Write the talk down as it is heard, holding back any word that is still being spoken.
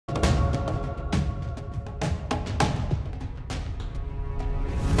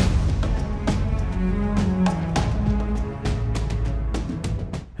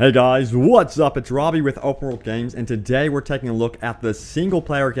Hey guys, what's up? It's Robbie with Open World Games, and today we're taking a look at the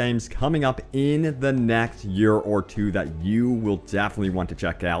single-player games coming up in the next year or two that you will definitely want to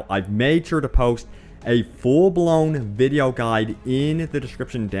check out. I've made sure to post a full-blown video guide in the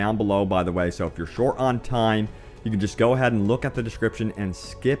description down below, by the way, so if you're short on time, you can just go ahead and look at the description and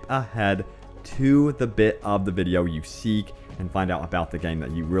skip ahead to the bit of the video you seek and find out about the game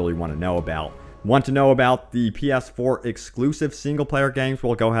that you really want to know about. Want to know about the PS4 exclusive single-player games?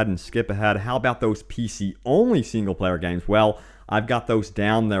 Well, go ahead and skip ahead. How about those PC-only single-player games? Well, I've got those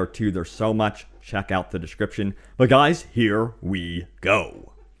down there too. There's so much. Check out the description. But guys, here we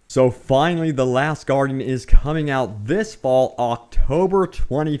go. So finally, The Last Guardian is coming out this fall, October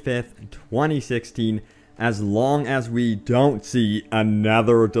 25th, 2016. As long as we don't see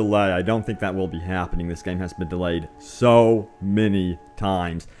another delay. I don't think that will be happening. This game has been delayed so many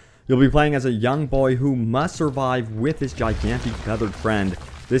times. You'll be playing as a young boy who must survive with his gigantic feathered friend.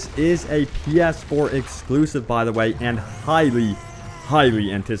 This is a PS4 exclusive, by the way, and highly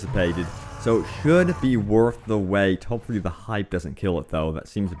anticipated. So it should be worth the wait. Hopefully the hype doesn't kill it, though. That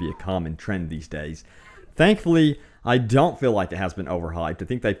seems to be a common trend these days. Thankfully, I don't feel like it has been overhyped. I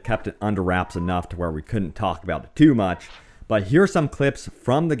think they've kept it under wraps enough to where we couldn't talk about it too much. But here's some clips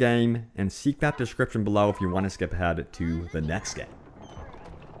from the game, and seek that description below if you want to skip ahead to the next game.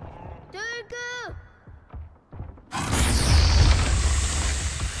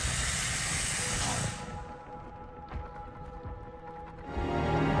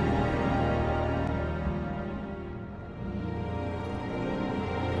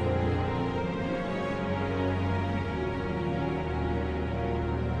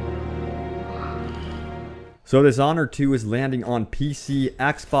 So Dishonored 2 is landing on PC,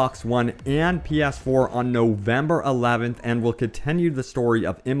 Xbox One, and PS4 on November 11th and will continue the story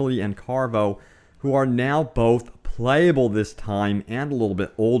of Emily and Carvo, who are now both playable this time and a little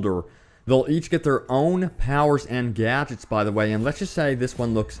bit older. They'll each get their own powers and gadgets, by the way, and let's just say this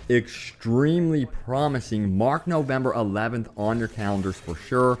one looks extremely promising. Mark November 11th on your calendars for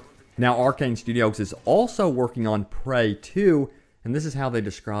sure. Now, Arcane Studios is also working on Prey 2, and this is how they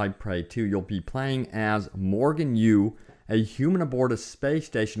describe Prey 2. You'll be playing as Morgan Yu, a human aboard a space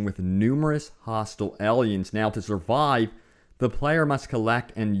station with numerous hostile aliens. Now, to survive, the player must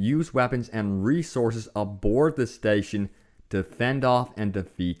collect and use weapons and resources aboard the station to fend off and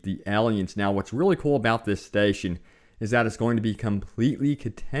defeat the aliens. Now, what's really cool about this station is that it's going to be completely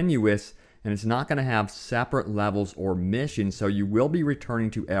continuous, and it's not going to have separate levels or missions, so you will be returning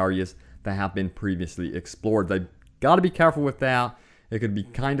to areas that have been previously explored. They've got to be careful with that. It could be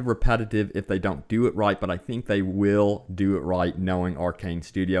kind of repetitive if they don't do it right, but I think they will do it right, knowing Arcane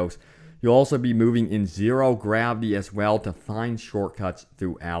Studios. You'll also be moving in zero gravity as well to find shortcuts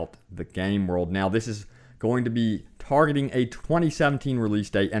throughout the game world. Now, this is going to be targeting a 2017 release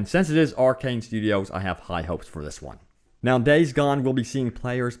date, and since it is Arcane Studios, I have high hopes for this one. Now, Days Gone, we'll be seeing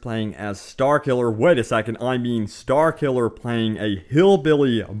players playing as Starkiller. Wait a second, I mean Starkiller playing a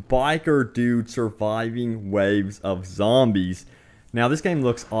hillbilly biker dude surviving waves of zombies. Now, this game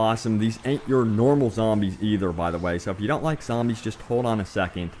looks awesome. These ain't your normal zombies either, by the way. So if you don't like zombies, just hold on a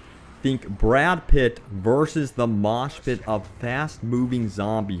second. Think Brad Pitt versus the mosh pit of fast-moving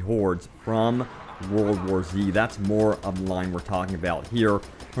zombie hordes from World War Z. That's more of the line we're talking about here.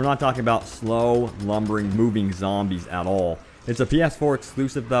 We're not talking about slow, lumbering, moving zombies at all. It's a PS4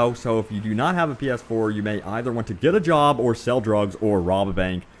 exclusive though, so if you do not have a PS4, you may either want to get a job or sell drugs or rob a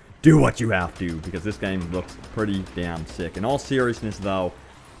bank. Do what you have to, because this game looks pretty damn sick. In all seriousness though,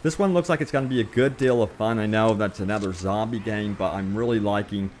 this one looks like it's going to be a good deal of fun. I know that's another zombie game, but I'm really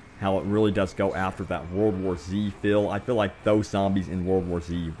liking how it really does go after that World War Z feel. I feel like those zombies in World War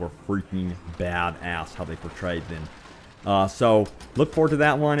Z were freaking badass, how they portrayed them. So, look forward to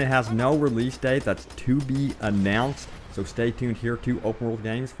that one. It has no release date. That's to be announced. So stay tuned here to Open World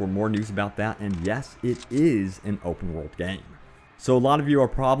Games for more news about that. And yes, it is an open world game. So a lot of you are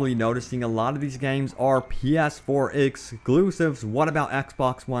probably noticing a lot of these games are PS4 exclusives. What about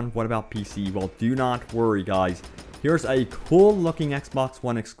Xbox One? What about PC? Well, do not worry, guys. Here's a cool looking Xbox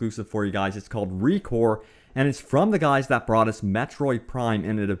One exclusive for you guys. It's called Recore, and it's from the guys that brought us Metroid Prime,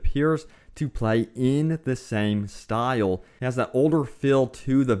 and it appears to play in the same style. It has that older feel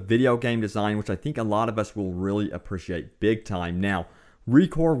to the video game design, which I think a lot of us will really appreciate big time. Now,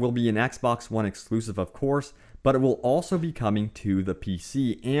 Recore will be an Xbox One exclusive, of course, but it will also be coming to the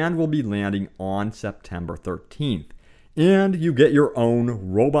PC and will be landing on September 13th. And you get your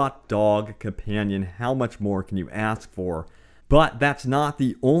own robot dog companion. How much more can you ask for? But that's not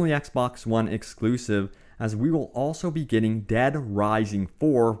the only Xbox One exclusive, as we will also be getting Dead Rising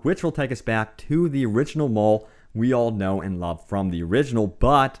 4, which will take us back to the original mall we all know and love from the original,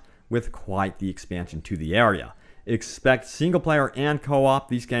 but with quite the expansion to the area. Expect single player and co-op.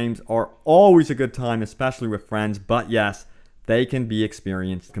 These games are always a good time, especially with friends, but yes, they can be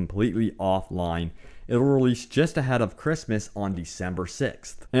experienced completely offline. It'll release just ahead of Christmas on December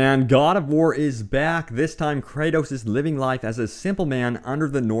 6th. And God of War is back. This time, Kratos is living life as a simple man under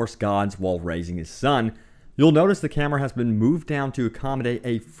the Norse gods while raising his son. You'll notice the camera has been moved down to accommodate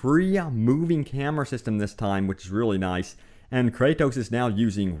a free moving camera system this time, which is really nice. And Kratos is now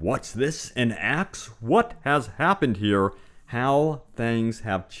using, what's this, an axe? What has happened here? How things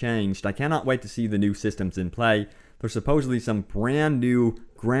have changed. I cannot wait to see the new systems in play. There's supposedly some brand new,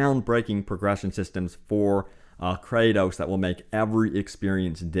 groundbreaking progression systems for Kratos that will make every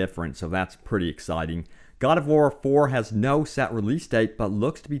experience different, so that's pretty exciting. God of War 4 has no set release date, but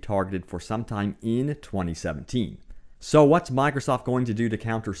looks to be targeted for sometime in 2017. So what's Microsoft going to do to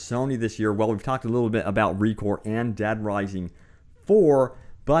counter Sony this year? Well, we've talked a little bit about Recore and Dead Rising 4,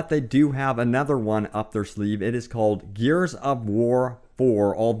 but they do have another one up their sleeve. It is called Gears of War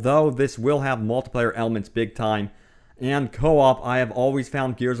 4. Although this will have multiplayer elements big time and co-op, I have always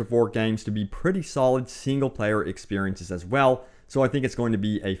found Gears of War games to be pretty solid single-player experiences as well. So I think it's going to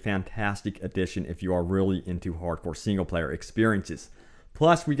be a fantastic addition if you are really into hardcore single-player experiences.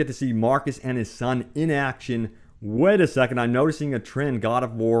 Plus, we get to see Marcus and his son in action. Wait a second, I'm noticing a trend. God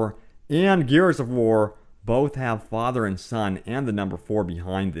of War and Gears of War both have father and son and the number 4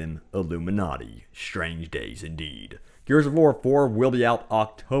 behind them. Illuminati. Strange days indeed. Gears of War 4 will be out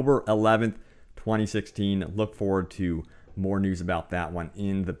October 11th, 2016. Look forward to more news about that one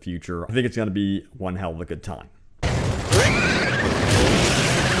in the future. I think it's going to be one hell of a good time.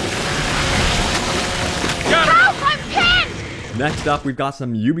 Next up, we've got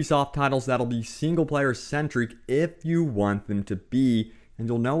some Ubisoft titles that'll be single-player centric if you want them to be, and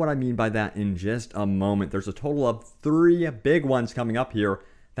you'll know what I mean by that in just a moment. There's a total of 3 big ones coming up here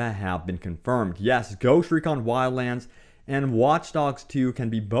that have been confirmed. Yes, Ghost Recon Wildlands and Watch Dogs 2 can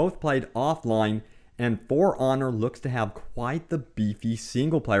be both played offline, and For Honor looks to have quite the beefy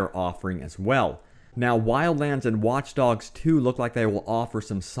single-player offering as well. Now, Wildlands and Watch Dogs 2 look like they will offer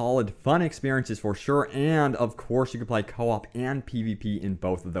some solid fun experiences for sure, and of course you can play co-op and PvP in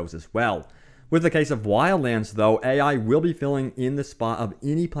both of those as well. With the case of Wildlands though, AI will be filling in the spot of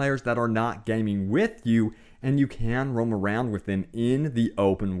any players that are not gaming with you, and you can roam around with them in the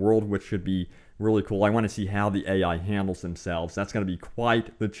open world, which should be really cool. I want to see how the AI handles themselves. That's going to be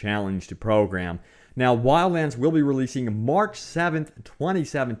quite the challenge to program. Now, Wildlands will be releasing March 7th,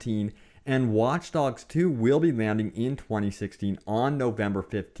 2017, and Watch Dogs 2 will be landing in 2016 on November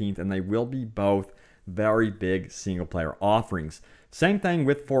 15th, and they will be both very big single-player offerings. Same thing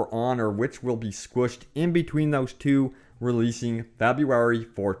with For Honor, which will be squished in between those two, releasing February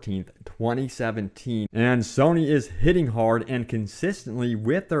 14th, 2017. And Sony is hitting hard and consistently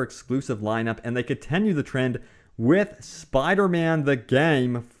with their exclusive lineup, and they continue the trend with Spiderman the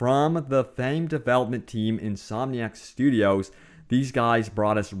game from the famed development team Insomniac Studios. These guys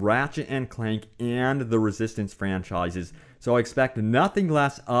brought us Ratchet and Clank and the Resistance franchises, so I expect nothing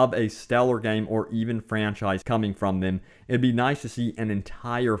less of a stellar game or even franchise coming from them. It'd be nice to see an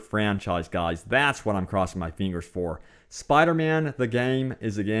entire franchise, guys. That's what I'm crossing my fingers for. Spider-Man, the game,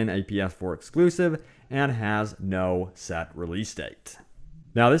 is again a PS4 exclusive and has no set release date.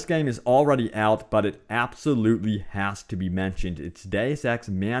 Now, this game is already out, but it absolutely has to be mentioned. It's Deus Ex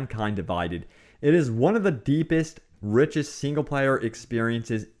Mankind Divided. It is one of the deepest, richest single-player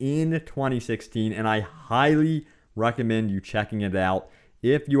experiences in 2016, and I highly recommend you checking it out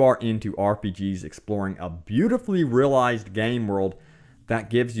if you are into RPGs, exploring a beautifully realized game world that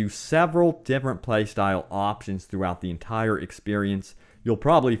gives you several different playstyle options throughout the entire experience. You'll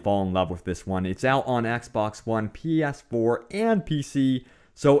probably fall in love with this one. It's out on Xbox One, PS4, and PC,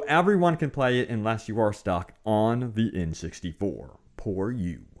 so everyone can play it unless you are stuck on the N64. Poor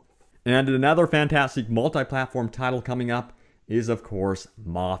you. And another fantastic multi-platform title coming up is, of course,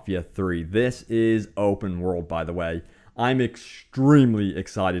 Mafia 3. This is open world, by the way. I'm extremely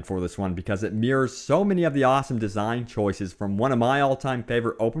excited for this one because it mirrors so many of the awesome design choices from one of my all-time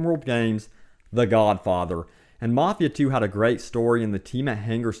favorite open world games, The Godfather. And Mafia 2 had a great story, and the team at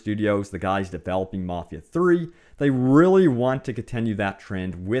Hangar Studios, the guys developing Mafia 3, they really want to continue that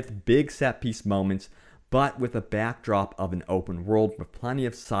trend with big set-piece moments, but with a backdrop of an open world with plenty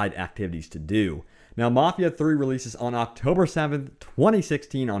of side activities to do. Now, Mafia 3 releases on October 7th,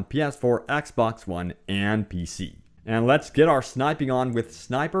 2016 on PS4, Xbox One, and PC. And let's get our sniping on with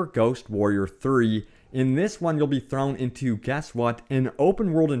Sniper Ghost Warrior 3. In this one, you'll be thrown into, guess what, an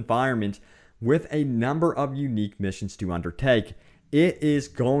open world environment with a number of unique missions to undertake. It is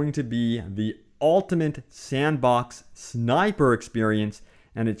going to be the ultimate sandbox sniper experience,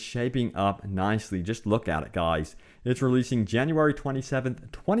 and it's shaping up nicely. Just look at it, guys. It's releasing January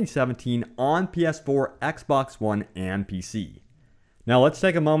 27th, 2017 on PS4, Xbox One, and PC. Now let's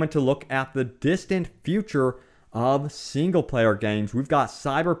take a moment to look at the distant future of single-player games. We've got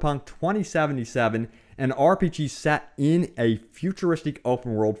Cyberpunk 2077, an RPG set in a futuristic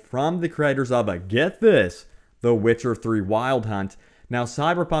open world from the creators of, get this, The Witcher 3 Wild Hunt. Now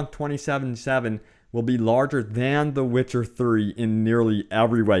Cyberpunk 2077 will be larger than The Witcher 3 in nearly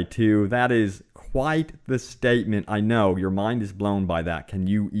every way too. That is quite the statement. I know, your mind is blown by that. Can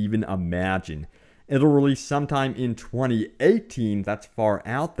you even imagine? It'll release sometime in 2018, that's far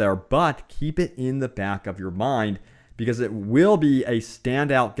out there, but keep it in the back of your mind because it will be a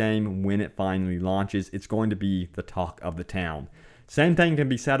standout game when it finally launches. It's going to be the talk of the town. Same thing can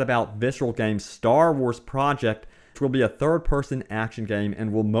be said about Visceral Games' Star Wars Project, which will be a third-person action game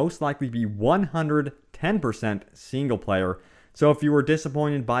and will most likely be 110% single-player. So if you were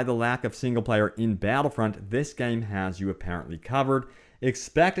disappointed by the lack of single-player in Battlefront, this game has you apparently covered.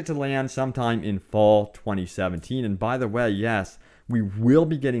 Expect it to land sometime in fall 2017. And by the way, yes, we will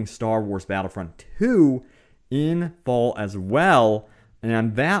be getting Star Wars Battlefront 2 in fall as well.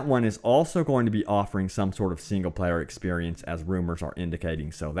 And that one is also going to be offering some sort of single-player experience, as rumors are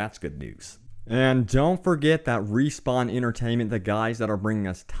indicating. So that's good news. And don't forget that Respawn Entertainment, the guys that are bringing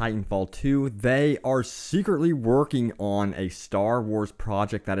us Titanfall 2, they are secretly working on a Star Wars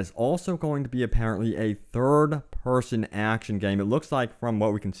project that is also going to be apparently a third-person action game. It looks like, from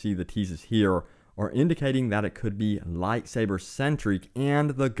what we can see, the teases here are indicating that it could be lightsaber-centric,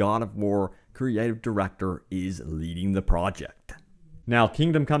 and the God of War creative director is leading the project. Now,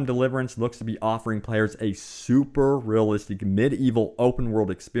 Kingdom Come Deliverance looks to be offering players a super realistic medieval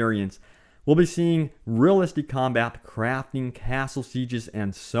open-world experience. We'll be seeing realistic combat, crafting, castle sieges,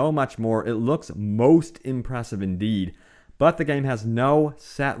 and so much more. It looks most impressive indeed. But the game has no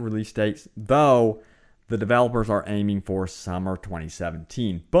set release dates, though the developers are aiming for summer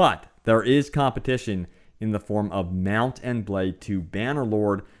 2017. But there is competition in the form of Mount and Blade 2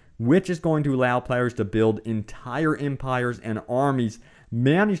 Bannerlord, which is going to allow players to build entire empires and armies,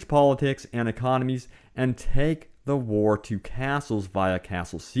 manage politics and economies, and take the war to castles via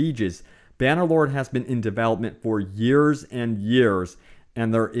castle sieges. Bannerlord has been in development for years and years,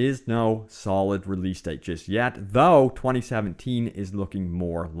 and there is no solid release date just yet, though 2017 is looking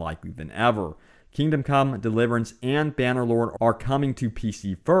more likely than ever. Kingdom Come, Deliverance, and Bannerlord are coming to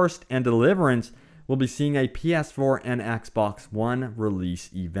PC first, and Deliverance will be seeing a PS4 and Xbox One release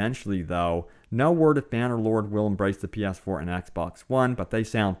eventually, though. No word if Bannerlord will embrace the PS4 and Xbox One, but they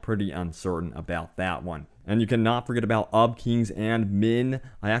sound pretty uncertain about that one. And you cannot forget about Of Kings and Min.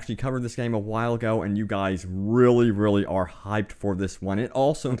 I actually covered this game a while ago, and you guys really are hyped for this one. It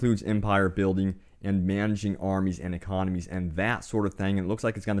also includes empire building and managing armies and economies and that sort of thing. And it looks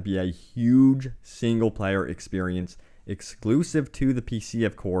like it's going to be a huge single-player experience, exclusive to the PC,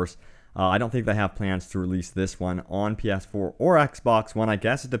 of course. I don't think they have plans to release this one on PS4 or Xbox One. I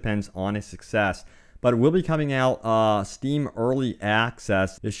guess it depends on its success. But it will be coming out Steam Early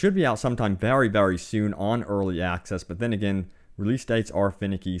Access. It should be out sometime very soon on Early Access. But then again, release dates are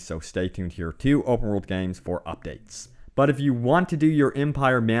finicky, so stay tuned here to Open World Games for updates. But if you want to do your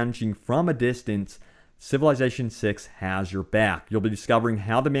empire managing from a distance, Civilization 6 has your back. You'll be discovering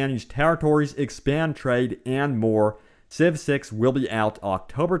how to manage territories, expand trade, and more. Civ 6 will be out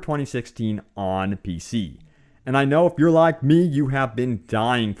October 2016 on PC. And I know if you're like me, you have been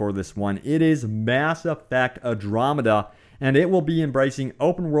dying for this one. It is Mass Effect Andromeda, and it will be embracing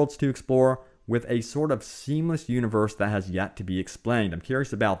open worlds to explore with a sort of seamless universe that has yet to be explained. I'm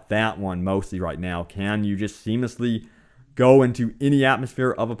curious about that one mostly right now. Can you just seamlessly go into any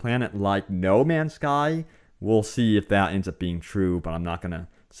atmosphere of a planet like No Man's Sky? We'll see if that ends up being true, but I'm not going to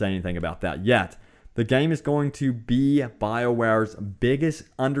say anything about that yet. The game is going to be BioWare's biggest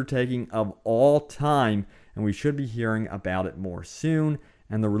undertaking of all time, and we should be hearing about it more soon.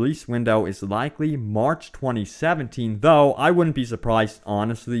 And the release window is likely March 2017, though I wouldn't be surprised,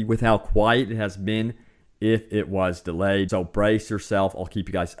 honestly, with how quiet it has been if it was delayed. So brace yourself. I'll keep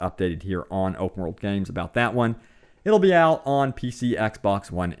you guys updated here on Open World Games about that one. It'll be out on PC,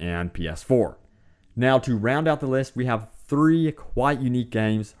 Xbox One, and PS4. Now, to round out the list, we have 3 quite unique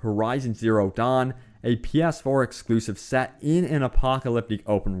games. Horizon Zero Dawn, a PS4 exclusive set in an apocalyptic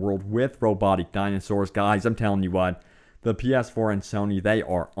open world with robotic dinosaurs. Guys, I'm telling you what, the PS4 and Sony, they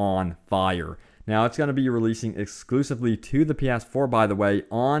are on fire. Now, it's going to be releasing exclusively to the PS4, by the way,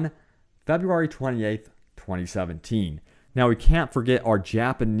 on February 28th, 2017. Now, we can't forget our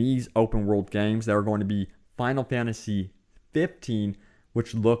Japanese open world games that are going to be Final Fantasy 15,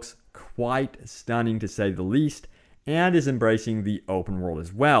 which looks quite stunning to say the least, and is embracing the open world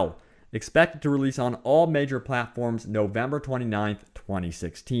as well. Expected to release on all major platforms November 29th,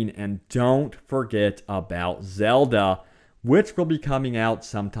 2016. And don't forget about Zelda, which will be coming out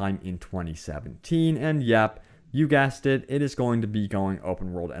sometime in 2017. And yep, you guessed it, it is going to be going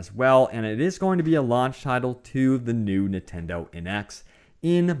open world as well. And it is going to be a launch title to the new Nintendo NX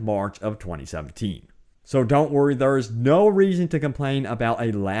in March of 2017. So don't worry, there is no reason to complain about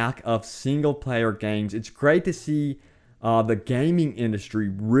a lack of single-player games. It's great to see the gaming industry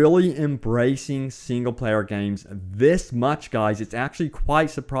really embracing single-player games this much, guys. It's actually quite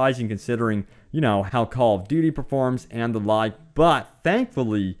surprising considering, how Call of Duty performs and the like. But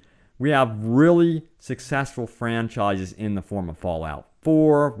thankfully, we have really successful franchises in the form of Fallout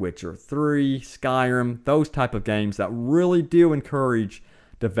 4, Witcher 3, Skyrim, those type of games that really do encourage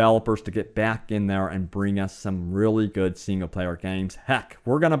developers to get back in there and bring us some really good single-player games. Heck,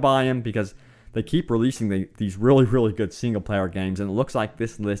 we're going to buy them because they keep releasing these really, really good single-player games, and it looks like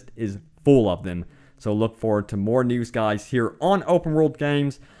this list is full of them. So look forward to more news, guys, here on Open World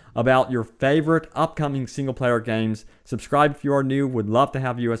Games about your favorite upcoming single-player games. Subscribe if you are new. Would love to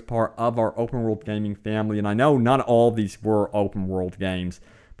have you as part of our Open World Gaming family. And I know not all of these were open world games,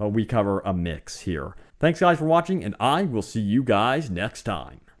 but we cover a mix here. Thanks, guys, for watching, and I will see you guys next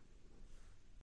time.